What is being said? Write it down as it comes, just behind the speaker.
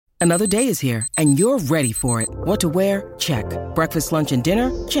Another day is here, and you're ready for it. What to wear? Check. Breakfast, lunch, and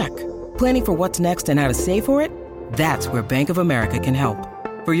dinner? Check. Planning for what's next and how to save for it? That's where Bank of America can help.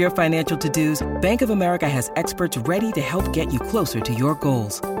 For your financial to-dos, Bank of America has experts ready to help get you closer to your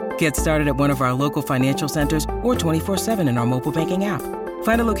goals. Get started at one of our local financial centers or 24/7 in our mobile banking app.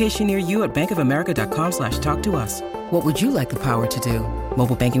 Find a location near you at bankofamerica.com/talktous. What would you like the power to do?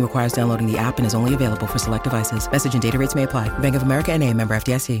 Mobile banking requires downloading the app and is only available for select devices. Message and data rates may apply. Bank of America N.A., member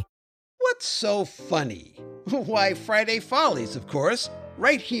FDIC. What's so funny? Why, Friday Follies, of course,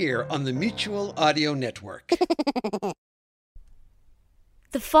 right here on the Mutual Audio Network.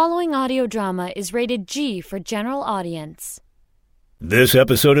 The following audio drama is rated G for general audience. This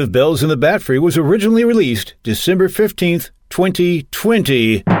episode of Bells in the Batfry was originally released December 15th,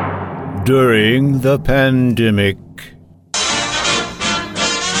 2020, during the pandemic.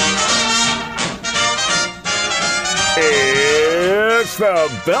 It's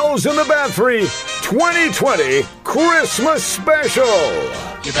the Bells in the Batfry 2020 Christmas Special.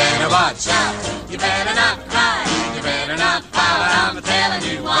 You better watch out, you better not cry, you better not pout, I'm telling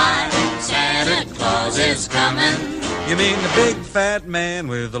you why. Santa Claus is coming. You mean the big fat man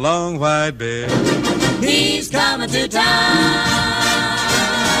with the long white beard? He's coming to town.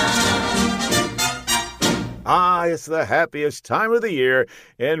 Ah, it's the happiest time of the year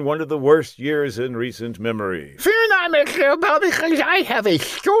and one of the worst years in recent memory. Fear not, Mr. Bell, because I have a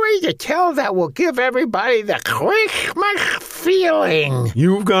story to tell that will give everybody the Christmas feeling.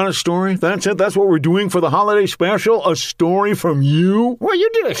 You've got a story? That's it? That's what we're doing for the holiday special? A story from you? Well, you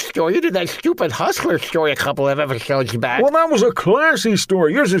did a story. You did that stupid Hustler story a couple of episodes back. Well, that was a classy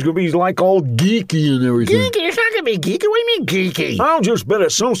story. Yours is going to be like all geeky and everything. Geeky? It's not going to be geeky. What do you mean geeky? I'll just bet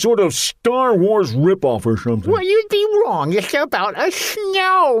it's some sort of Star Wars ripoff or something. Well, you'd be wrong. It's about a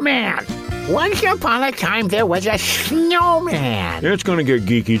snowman. Once upon a time, there was a snowman. It's going to get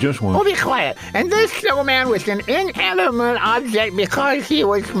geeky, just once. Oh, be quiet. And this snowman was an inanimate object because he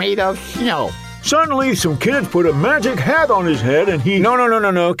was made of snow. Suddenly, some kids put a magic hat on his head and he...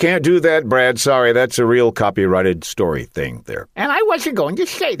 No. Can't do that, Brad. Sorry, that's a real copyrighted story thing there. And I wasn't going to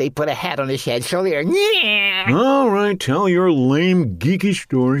say they put a hat on his head, so they're... All right, tell your lame, geeky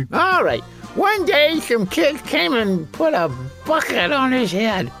story. All right. One day, some kids came and put a bucket on his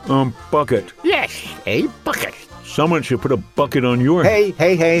head. Bucket? Yes, a bucket. Someone should put a bucket on your head.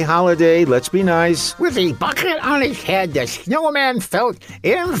 Hey, Holiday, let's be nice. With a bucket on his head, the snowman felt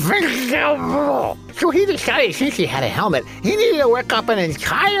invincible. So he decided since he had a helmet, he needed to work up an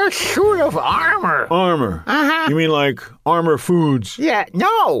entire suit of armor. Armor? Uh-huh. You mean like Armor Foods? Yeah,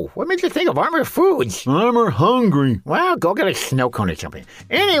 no. What makes you think of Armor Foods? Armor Hungry. Well, go get a snow cone or something.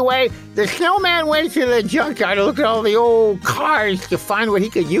 Anyway, the snowman went to the junkyard to look at all the old cars to find what he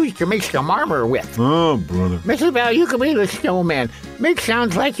could use to make some armor with. Oh, brother. Mr. Bell, you can be the snowman. Make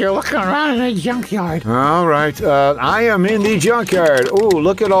sounds like you're looking around in a junkyard. All right. I am in the junkyard. Oh,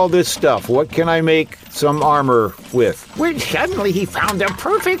 look at all this stuff. What can I make some armor with? When suddenly he found the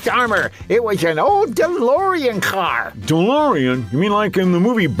perfect armor. It was an old DeLorean car. DeLorean? You mean like in the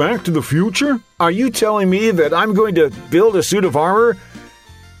movie Back to the Future? Are you telling me that I'm going to build a suit of armor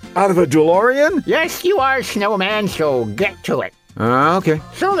out of a DeLorean? Yes, you are, snowman, so get to it. Okay.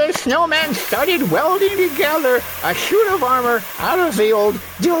 So the snowman started welding together a suit of armor out of the old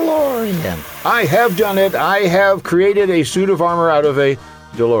DeLorean. I have done it. I have created a suit of armor out of a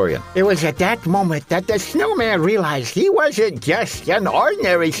DeLorean. It was at that moment that the snowman realized he wasn't just an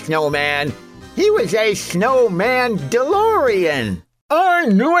ordinary snowman. He was a snowman DeLorean. I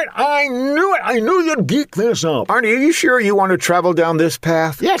knew it! I knew you'd geek this up. Arnie, are you sure you want to travel down this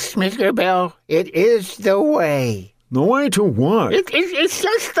path? Yes, Mr. Bell. It is the way. The way to what? It's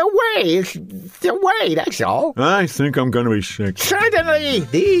just the way. It's the way, that's all. I think I'm going to be sick. Suddenly,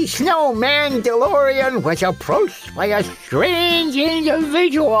 the snowman DeLorean was approached by a strange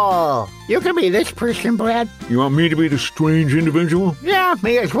individual. You can be this person, Brad. You want me to be the strange individual? Yeah,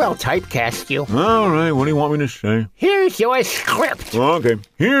 may as well typecast you. All right, what do you want me to say? Here's your script. Okay,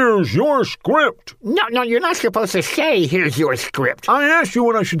 here's your script. No, you're not supposed to say, here's your script. I asked you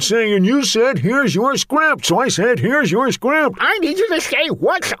what I should say, and you said, here's your script. So I said, here's your script. I need you to say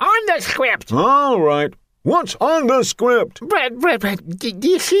what's on the script. All right. What's on the script? Brad, do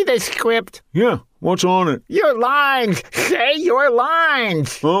you see the script? Yeah. What's on it? Your lines. Say your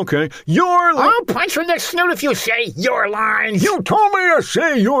lines. Okay. I'll punch you in the snoot if you say your lines. You told me to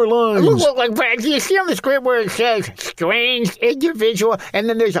say your lines. Look, Brad, do you see on the script where it says strange individual, and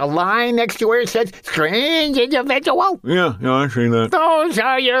then there's a line next to where it says strange individual? Yeah, I see that. Those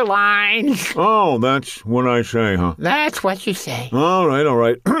are your lines. Oh, that's what I say, huh? That's what you say. All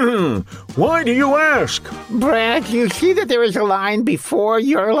right. Why do you ask? Brad, you see that there is a line before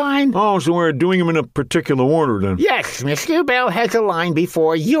your line? Oh, so we're doing them in a particular order, then? Yes, Mr. Bell has a line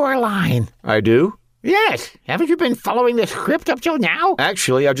before your line. I do? Yes. Haven't you been following the script up till now?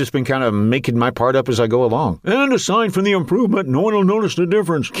 Actually, I've just been kind of making my part up as I go along. And aside from the improvement, no one will notice the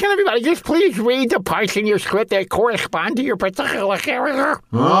difference. Can everybody just please read the parts in your script that correspond to your particular character?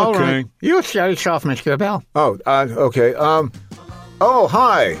 Okay. All right. You start us off, Mr. Bell. Okay.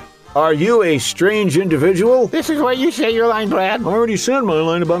 Hi. Are you a strange individual? This is where you say your line, Brad. I already said my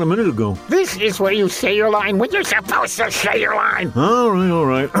line about a minute ago. This is where you say your line when you're supposed to say your line. All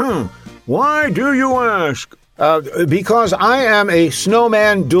right. Why do you ask? Because I am a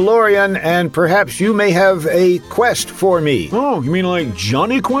snowman DeLorean, and perhaps you may have a quest for me. Oh, you mean like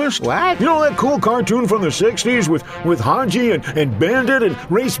Johnny Quest? What? You know that cool cartoon from the 60s with Haji and Bandit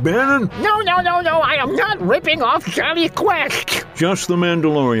and Race Bannon? No. I am not ripping off Johnny Quest. Just the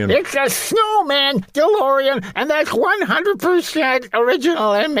Mandalorian. It's a snowman DeLorean, and that's 100%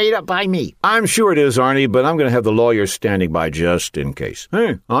 original and made up by me. I'm sure it is, Arnie, but I'm going to have the lawyer standing by just in case.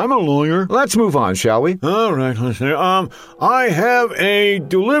 Hey, I'm a lawyer. Let's move on, shall we? All right, let's see. I have a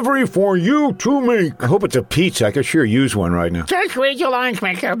delivery for you to make. I hope it's a pizza. I could sure use one right now. Just read your lines,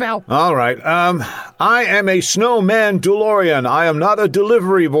 Mr. Bell. All right. I am a snowman DeLorean. I am not a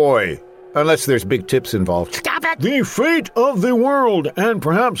delivery boy. Unless there's big tips involved. Stop it! The fate of the world, and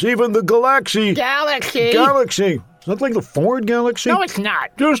perhaps even the galaxy. Galaxy. Is that like the Ford Galaxy? No, it's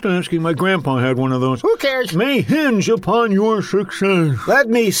not. Just asking. My grandpa had one of those. Who cares? May hinge upon your success. Let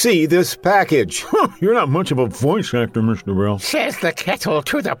me see this package. You're not much of a voice actor, Mr. Bell. Says the kettle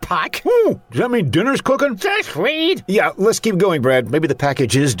to the pot. Ooh, does that mean dinner's cooking? Just read. Yeah, let's keep going, Brad. Maybe the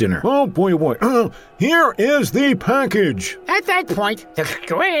package is dinner. Oh, boy. Here is the package. At that point, the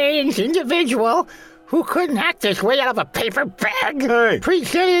strange individual who couldn't act his way out of a paper bag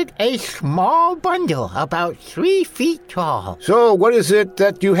presented a small bundle about 3 feet tall. So what is it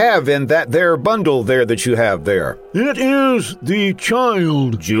that you have in that there bundle there that you have there? It is the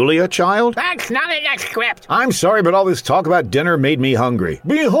child. Julia child? That's not in the script. I'm sorry, but all this talk about dinner made me hungry.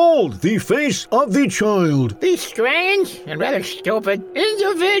 Behold the face of the child. The strange and rather stupid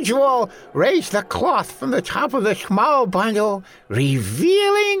individual raised the cloth from the top of the small bundle,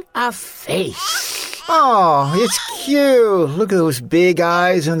 revealing a face. Oh, it's cute. Look at those big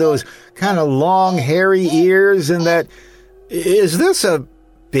eyes and those kind of long, hairy ears and that... Is this a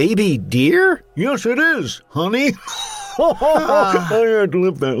baby deer? Yes, it is, honey. I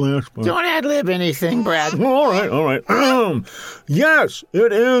ad-lib that last part. Don't ad-lib anything, Brad. All right. Yes,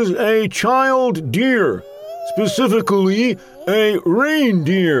 it is a child deer. Specifically, a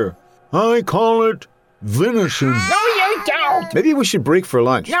reindeer. I call it venison. No, you don't. Maybe we should break for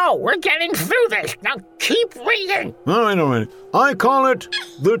lunch. No, we're getting through this. Now keep reading. All right. I call it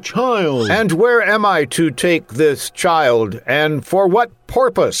the child. And where am I to take this child? And for what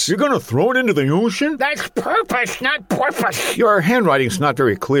purpose? You're going to throw it into the ocean? That's purpose, not porpoise. Your handwriting's not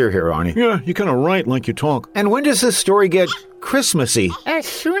very clear here, Arnie. Yeah, you kind of write like you talk. And when does this story get Christmassy? As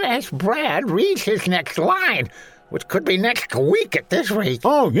soon as Brad reads his next line, which could be next week at this rate.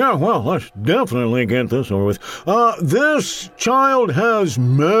 Oh, yeah, well, let's definitely get this over with. This child has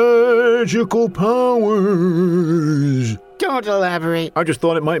magical powers. Don't elaborate. I just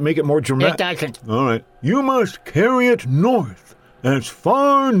thought it might make it more dramatic. It doesn't. All right. You must carry it north, as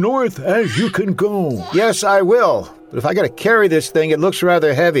far north as you can go. Yes, I will. But if I got to carry this thing, it looks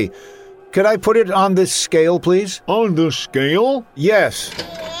rather heavy. Could I put it on this scale, please? On the scale? Yes.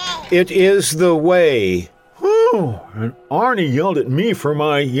 It is the way. Oh, and Arnie yelled at me for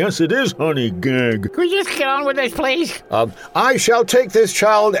my yes it is honey gag. Could you just get on with this, please? I shall take this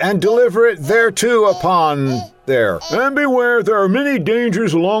child and deliver it thereto upon there. And beware, there are many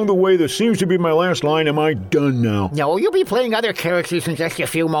dangers along the way. This seems to be my last line. Am I done now? No, you'll be playing other characters in just a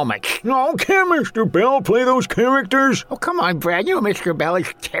few moments. No, can Mr. Bell play those characters? Oh, come on, Brad. You know Mr. Bell is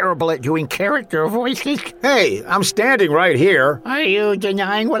terrible at doing character voices. Hey, I'm standing right here. Are you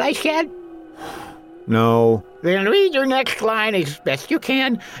denying what I said? No. Then read your next line as best you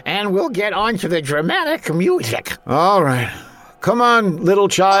can, and we'll get on to the dramatic music. All right. Come on, little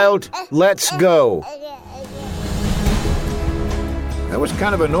child. Let's go. That was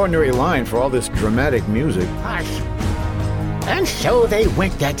kind of an ordinary line for all this dramatic music. Hush. And so they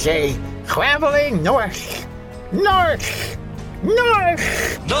went that day, traveling north. North.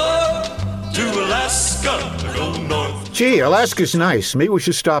 North. North to Alaska, go north. Gee, Alaska's nice. Maybe we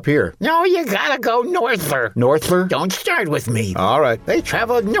should stop here. No, you gotta go norther. Norther? Don't start with me. All right. They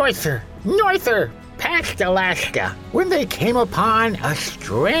traveled norther, past Alaska, when they came upon a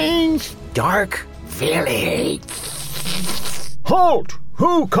strange, dark village. Halt!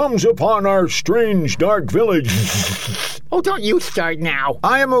 Who comes upon our strange, dark village? Oh, don't you start now.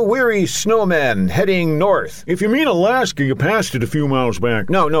 I am a weary snowman heading north. If you mean Alaska, you passed it a few miles back.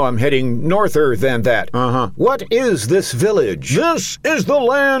 No, I'm heading norther than that. What is this village? This is the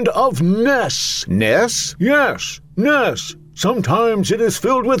land of Ness. Ness? Yes, Ness. Sometimes it is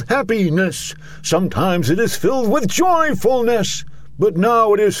filled with happiness. Sometimes it is filled with joyfulness. But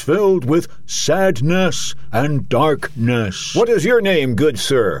now it is filled with sadness and darkness. What is your name, good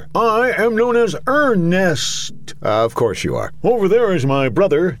sir? I am known as Ernest. Of course you are. Over there is my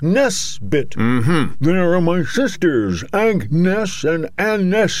brother, Nesbit. There are my sisters, Agnes and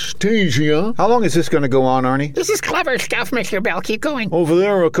Anastasia. How long is this going to go on, Arnie? This is clever stuff, Mr. Bell. Keep going. Over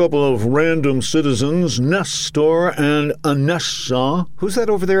there are a couple of random citizens, Nestor and Anessa. Who's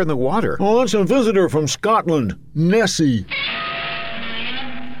that over there in the water? Oh, that's a visitor from Scotland, Nessie.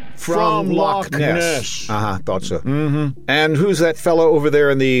 From Loch Ness. Thought so. And who's that fellow over there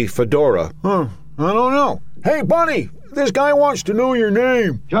in the fedora? I don't know. Hey, Bunny, this guy wants to know your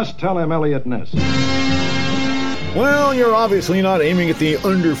name. Just tell him Elliot Ness. Well, you're obviously not aiming at the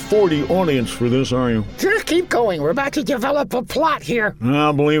under 40 audience for this, are you? Just keep going. We're about to develop a plot here.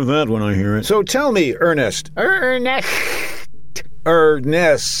 I'll believe that when I hear it. So tell me, Ernest. Ernest.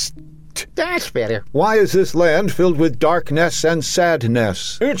 That's better. Why is this land filled with darkness and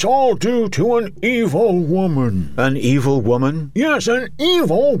sadness? It's all due to an evil woman. An evil woman? Yes, an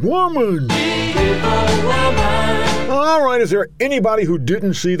evil woman. Evil woman. All right, is there anybody who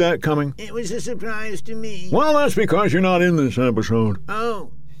didn't see that coming? It was a surprise to me. Well, that's because you're not in this episode.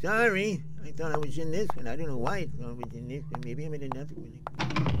 Oh, sorry. I thought I was in this one. I don't know why I thought I was in this one. Maybe I'm in another one.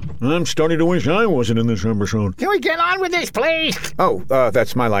 I'm starting to wish I wasn't in this episode. Can we get on with this, please? Oh,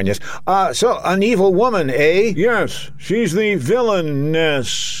 that's my line, yes. So, an evil woman, eh? Yes, she's the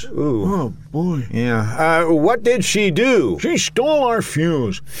villainess. Ooh. Oh, boy. Yeah. What did she do? She stole our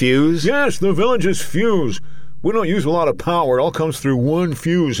fuse. Fuse? Yes, the village's fuse. We don't use a lot of power. It all comes through one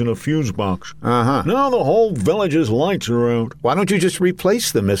fuse in a fuse box. Now the whole village's lights are out. Why don't you just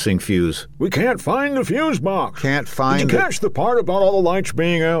replace the missing fuse? We can't find the fuse box. Can't find Did you catch the part about all the lights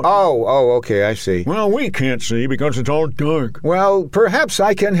being out? Oh, okay, I see. Well, we can't see because it's all dark. Well, perhaps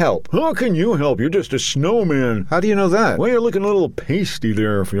I can help. How can you help? You're just a snowman. How do you know that? Well, you're looking a little pasty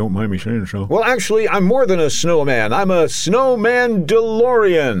there, if you don't mind me saying so. Well, actually, I'm more than a snowman. I'm a snowman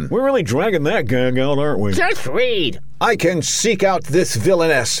DeLorean. We're really dragging that gag out, aren't we? Just read. I can seek out this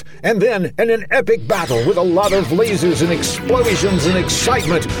villainess, and then, in an epic battle with a lot of lasers and explosions and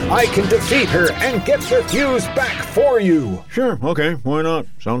excitement, I can defeat her and get the fuse back for you. Sure, okay, why not?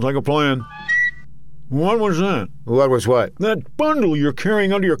 Sounds like a plan. What was that? What was what? That bundle you're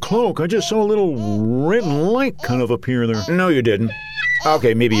carrying under your cloak. I just saw a little red light kind of appear there. No, you didn't.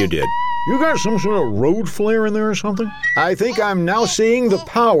 Okay, maybe you did. You got some sort of road flare in there or something? I think I'm now seeing the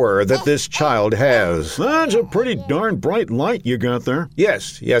power that this child has. That's a pretty darn bright light you got there.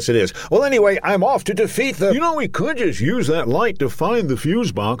 Yes, it is. Well, anyway, I'm off to defeat the... You know, we could just use that light to find the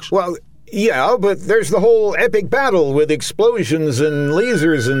fuse box. Well... Yeah, but there's the whole epic battle with explosions and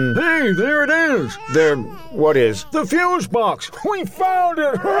lasers and... Hey, there it is! What is? The fuse box! We found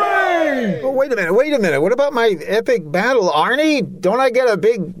it! Hooray! Oh, wait a minute. What about my epic battle, Arnie? Don't I get a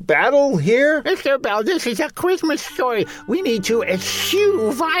big battle here? Mr. Bell, this is a Christmas story. We need to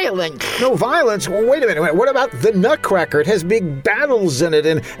eschew violence. No violence? Well, wait a minute. What about The Nutcracker? It has big battles in it,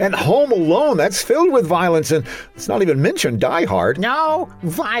 and Home Alone, that's filled with violence, and it's not even mentioned Die Hard. No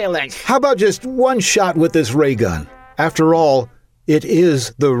violence. How about just one shot with this ray gun? After all, it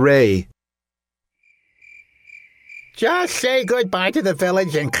is the ray. Just say goodbye to the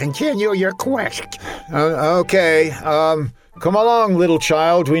village and continue your quest. Okay. Come along, little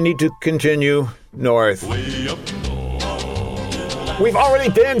child. We need to continue north. Way up north. We've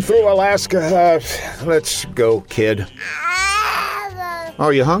already been through Alaska. Let's go, kid.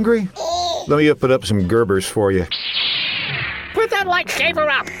 Are you hungry? Let me put up some Gerbers for you. Put that lightsaber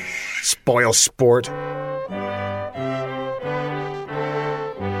up. Spoil sport.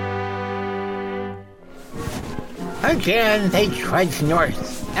 Again, they trudged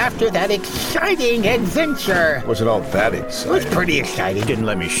north after that exciting adventure. Was it all that exciting? It was pretty exciting. He didn't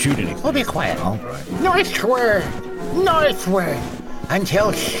let me shoot anything. Oh, be quiet. All right. Northward.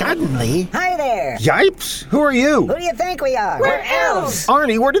 until suddenly... Hi there. Yipes! Who are you? Who do you think we are? We're elves.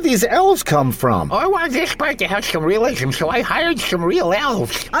 Arnie, where did these elves come from? I wanted this part to have some realism, so I hired some real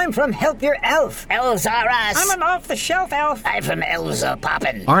elves. I'm from Help Your Elf. Elves are us. I'm an off-the-shelf elf. I'm from Elves Are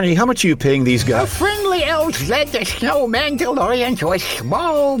Poppin'. Arnie, how much are you paying these The guys? friendly elves led the snow Mandalorian to a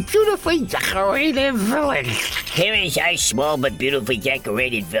small, beautifully decorated village. Here is our small but beautifully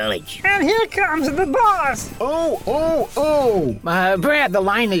decorated village. And here comes the boss. Oh! Brad, the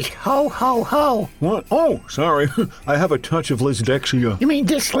line is ho, ho, ho. What? Oh, sorry. I have a touch of dyslexia. You mean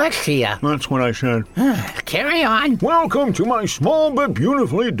dyslexia? That's what I said. Carry on. Welcome to my small but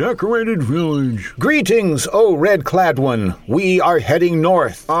beautifully decorated village. Greetings, oh red-clad one. We are heading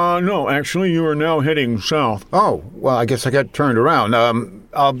north. No, actually, you are now heading south. Oh, well, I guess I got turned around.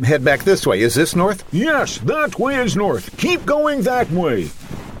 I'll head back this way. Is this north? Yes, that way is north. Keep going that way.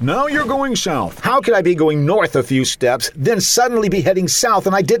 Now you're going south. How could I be going north a few steps, then suddenly be heading south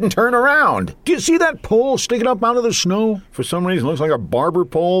and I didn't turn around? Do you see that pole sticking up out of the snow? For some reason, it looks like a barber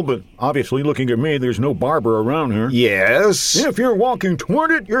pole, but obviously, looking at me, there's no barber around here. Yes. If you're walking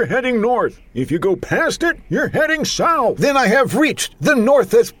toward it, you're heading north. If you go past it, you're heading south. Then I have reached the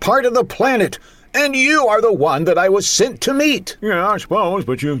northest part of the planet. And you are the one that I was sent to meet. Yeah, I suppose,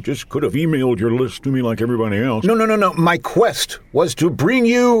 but you just could have emailed your list to me like everybody else. No. My quest was to bring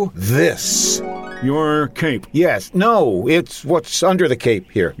you this. Your cape? Yes. No, it's what's under the cape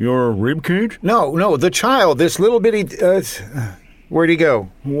here. Your rib cage? No, the child, this little bitty... Where'd he go?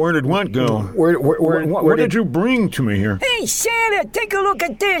 Where did what go? What did you bring to me here? Hey, Santa, take a look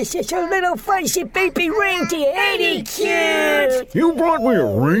at this. It's a little feisty baby reindeer. Ain't he cute? You brought me a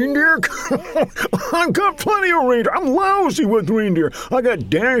reindeer? I've got plenty of reindeer. I'm lousy with reindeer. I got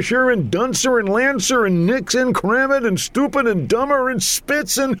Dasher and Duncer and Lancer and Nixon, Crammit and Stupid and Dumber and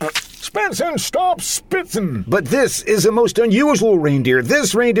Spitzen. Spitzen, stop spitzen! But this is a most unusual reindeer.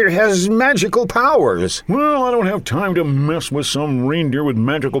 This reindeer has magical powers. Well, I don't have time to mess with some reindeer with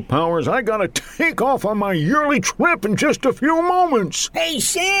magical powers. I gotta take off on my yearly trip in just a few moments. Hey,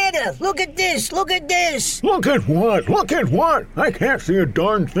 Santa, look at this. Look at this. Look at what? Look at what? I can't see a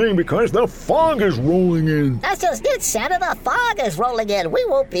darn thing because the fog is rolling in. That's just it, Santa. The fog is rolling in. We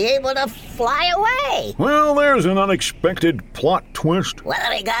won't be able to fly away. Well, there's an unexpected plot twist. What do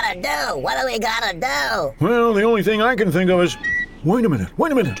we gotta do? What do we gotta do? Well, the only thing I can think of is... Wait a minute.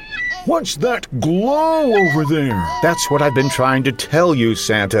 What's that glow over there? That's what I've been trying to tell you,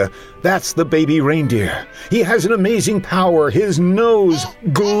 Santa. That's the baby reindeer. He has an amazing power. His nose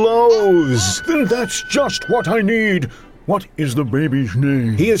glows. Then that's just what I need. What is the baby's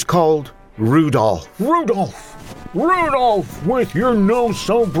name? He is called Rudolph. Rudolph, with your nose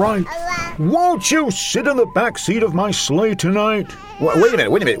so bright. Won't you sit in the back seat of my sleigh tonight? Wait a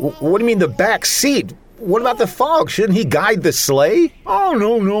minute. What do you mean the back seat? What about the fog? Shouldn't he guide the sleigh? Oh,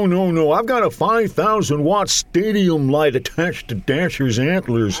 no. I've got a 5,000-watt stadium light attached to Dasher's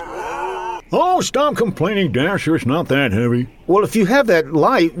antlers. Oh, stop complaining, Dasher. It's not that heavy. Well, if you have that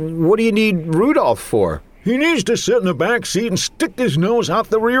light, what do you need Rudolph for? He needs to sit in the back seat and stick his nose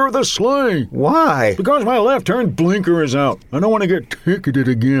out the rear of the sleigh. Why? Because my left-turn blinker is out. I don't want to get ticketed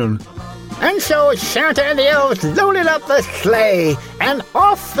again. And so Santa and the elves loaded up the sleigh, and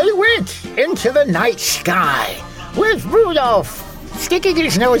off they went into the night sky, with Rudolph sticking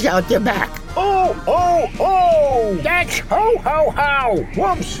his nose out the back. Oh! That's ho, ho, ho!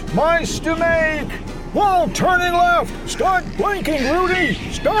 Whoops, my stomach! Whoa, turning left! Start blinking, Rudy!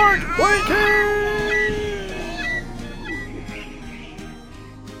 Start blinking!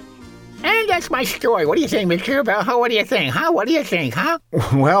 And that's my story. What do you think, Mr. Bell? What do you think, huh?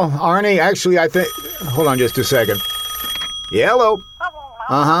 Well, Arnie, actually, I think... Hold on just a second. Yeah, hello.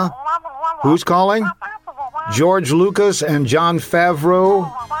 Uh-huh. Who's calling? George Lucas and John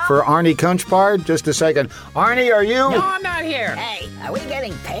Favreau for Arnie Kunchbard? Just a second. Arnie, are you... No, I'm not here. Hey, are we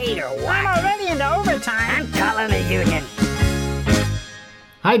getting paid or what? I'm already into overtime. I'm calling the union.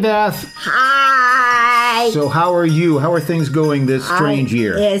 Hi, Beth. Hi. So how are you? How are things going this strange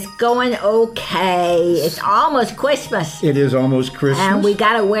year? It's going okay. It's almost Christmas. It is almost Christmas. And we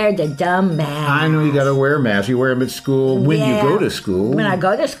gotta wear the dumb mask. I know you gotta wear masks. You wear them at school when you go to school. When I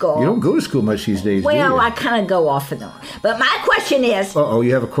go to school. You don't go to school much these days, do you? Well, I kind of go off and on. But my question is... Uh-oh,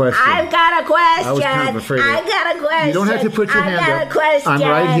 you have a question. I've got a question. I was kind of afraid of it. I got a question. You don't have to put your hand up. I got a question. I'm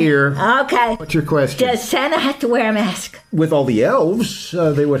right here. Okay. What's your question? Does Santa have to wear a mask? With all the elves,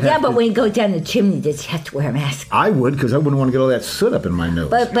 they would have to. Yeah, but when you go down the chimney, does he have to wear a mask? I would, because I wouldn't want to get all that soot up in my nose.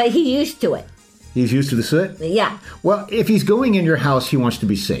 But he's used to it. He's used to the soot? Yeah. Well, if he's going in your house, he wants to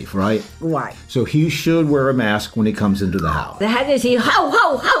be safe, right? Right. So he should wear a mask when he comes into the house. How does he... Ho,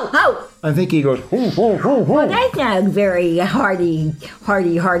 ho, ho, ho! I think he goes, hoo, hoo, hoo, hoo. Well, that's not a very hearty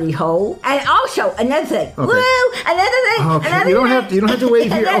ho. And also, another thing. Okay. Woo! Another thing. Okay, Another you thing. don't have to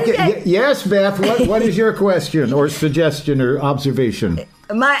wait here. Another Okay, thing. yes, Beth. What is your question or suggestion or observation?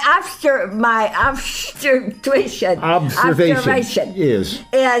 My observation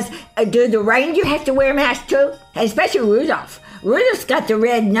is do the reindeer have to wear masks too? Especially Rudolph. Rudolph's got the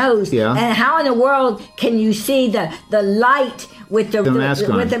red nose. Yeah. And how in the world can you see the light with the mask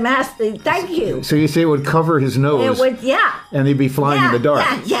on? With the mask. Thank you. So you say it would cover his nose? It would, yeah. And he'd be flying in the dark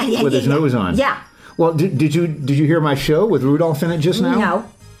with his nose on. Yeah. Well, did you hear my show with Rudolph in it just now? No.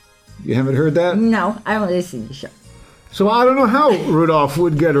 You haven't heard that? No, I don't listen to the show. So I don't know how Rudolph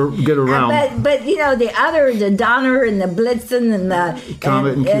would get around. But you know the Donner and the Blitzen and the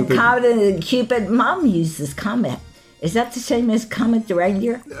Comet and Cupid. Comet and Cupid. Mom uses Comet. Is that the same as Comet the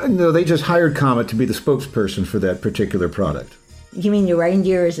reindeer? No, they just hired Comet to be the spokesperson for that particular product. You mean the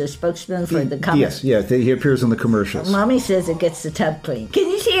reindeer is a spokesman for the Comet? Yes, yeah, he appears in the commercials. Mommy says it gets the tub clean. Can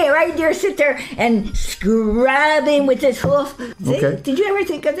you see a reindeer sit there and scrubbing with his hoof? See? Okay. Did you ever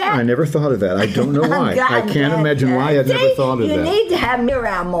think of that? I never thought of that. I don't know why. I can't imagine why I'd See? never thought of that. You need to have me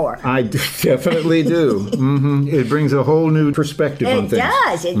around more. I definitely do. It brings a whole new perspective on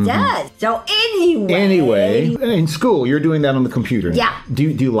things. It does. So Anyway, in school, you're doing that on the computer. Yeah. Do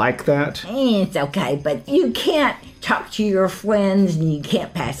you like that? It's okay, but you can't talk to your friends and you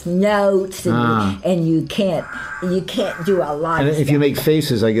can't pass notes and you can't do a lot And of if stuff. you make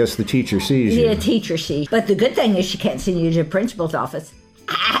faces, I guess the teacher sees you. The teacher sees. But the good thing is she can't send you to the principal's office.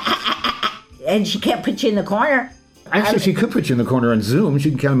 And she can't put you in the corner. Actually, she could put you in the corner on Zoom. She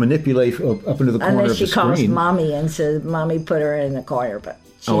can kind of manipulate up into the corner Unless of the she calls screen. Mommy and says Mommy put her in the corner, but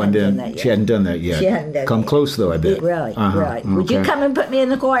she and hadn't done then that yet. she hadn't done that yet. She hadn't done Come that close, though, I bet. Really, Uh-huh. really. Would you Okay. come and put me in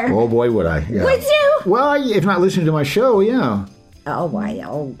the corner? Oh, boy, would I. Yeah. Would you? Well, if not listening to my show, yeah. Oh, why?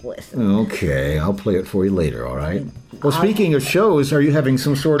 Oh, listen. Okay, I'll play it for you later, all right? Well, speaking of shows, are you having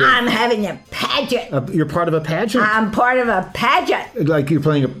some sort of... I'm having a pageant. You're part of a pageant? I'm part of a pageant. Like you're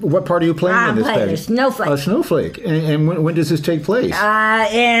playing... What part are you playing in this I'm playing pageant? a snowflake. A snowflake. And when does this take place?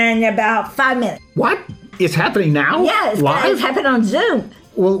 In about 5 minutes. What? It's happening now? Yeah, Live? it's happening on Zoom.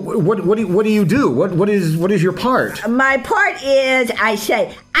 Well, what do you do? What is your part? My part is I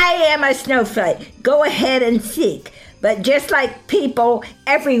say, I am a snowflake. Go ahead and seek. But just like people,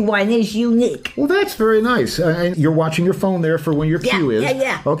 everyone is unique. Well, that's very nice. And you're watching your phone there for when your cue is.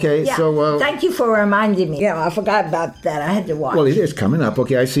 Yeah. Okay, Yeah. so... Thank you for reminding me. Yeah, I forgot about that. I had to watch. Well, it is coming up.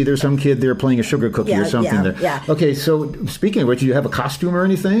 Okay, I see there's some kid there playing a sugar cookie or something there. Yeah. Okay, so speaking of which, do you have a costume or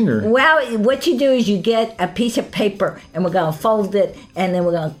anything? Or Well, what you do is you get a piece of paper and we're going to fold it and then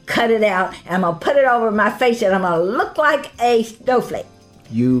we're going to cut it out and I'm going to put it over my face and I'm going to look like a snowflake.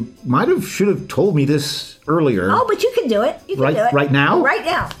 You should have told me this earlier. Oh, but you can do it. You can do it. Right now? Right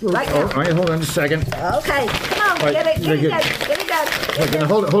now. Right now. All right, hold on a second. Okay, come on, Right, get it very done. good. Get it done. Okay, now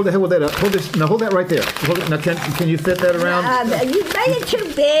hold that up. Hold this. Now hold that right there. Hold it. Now can you fit that around? You made it too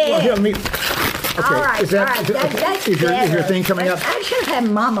big. Well, here, let me. Okay. All right, is that, all right. That's is your better. thing coming up? I should have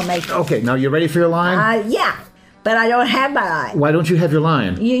had Mama make it. Okay. Now you ready for your line? Yeah, but I don't have my line. Why don't you have your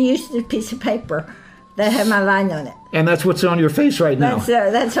line? You used a piece of paper that had my line on it. And that's what's on your face right now.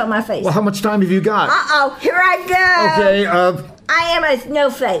 That's on my face. Well, how much time have you got? Uh-oh, here I go. Okay. I am a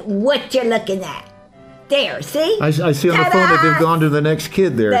snowflake. What you looking at? There, see? I see on the Ta-da! phone that they've gone to the next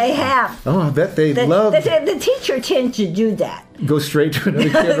kid there. They have. Oh, I bet they love. The teacher tends to do that. Go straight to another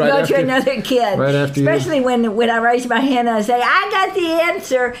kid right Go after. to another kid. Right after Especially you. when I raise my hand and I say, I got the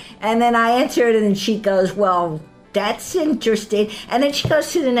answer. And then I answer it and she goes, well, that's interesting. And then she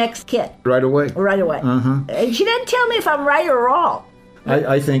goes to the next kid. Right away. Right away. Uh-huh. And she doesn't tell me if I'm right or wrong.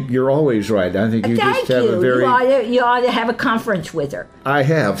 I think you're always right. I think you Thank just have you. a very... You ought to have a conference with her. I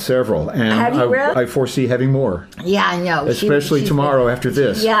have several, and Have you really? I foresee having more. Yeah, I know. Especially tomorrow after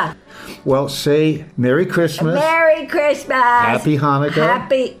this. Yeah. Well, say Merry Christmas. Merry Christmas. Happy Hanukkah.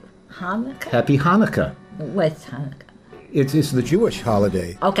 Happy Hanukkah? Happy Hanukkah. What's Hanukkah? It's the Jewish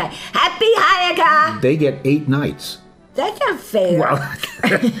holiday. Okay. Happy Hanukkah. They get 8 nights. That's not fair. Well,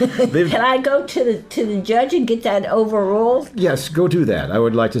 Can I go to the judge and get that overruled? Yes, go do that. I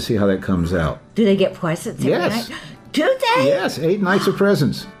would like to see how that comes out. Do they get presents every Yes. night? Do they? Yes, 8 nights of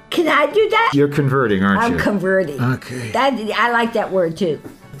presents. Can I do that? You're converting, aren't you? I'm converting. Okay. I like that word too.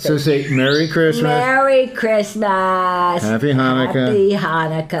 So say Merry Christmas. Merry Christmas. Happy Hanukkah. Happy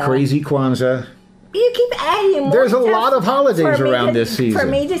Hanukkah. Crazy Kwanzaa. You keep adding more There's a stuff lot of holidays for me around this season. For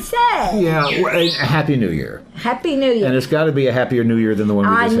me to say. Yeah, well, and Happy New Year. Happy New Year. And it's got to be a happier New Year than the one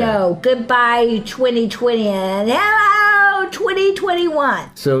we I just had. know. Goodbye, 2020, and hello,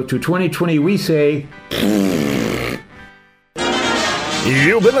 2021. So to 2020 we say...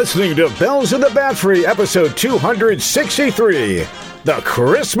 You've been listening to Bells of the Batfry, episode 263, the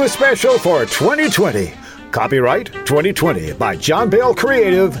Christmas special for 2020. Copyright 2020 by John Bale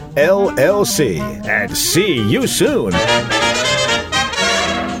Creative, LLC. And see you soon.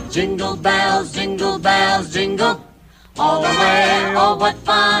 Jingle bells, jingle all the way. Oh, what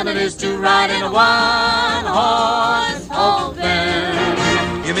fun it is to ride in a one-horse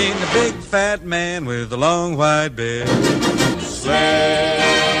open. You mean the big fat man with the long white beard?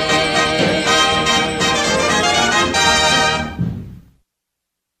 Sleigh.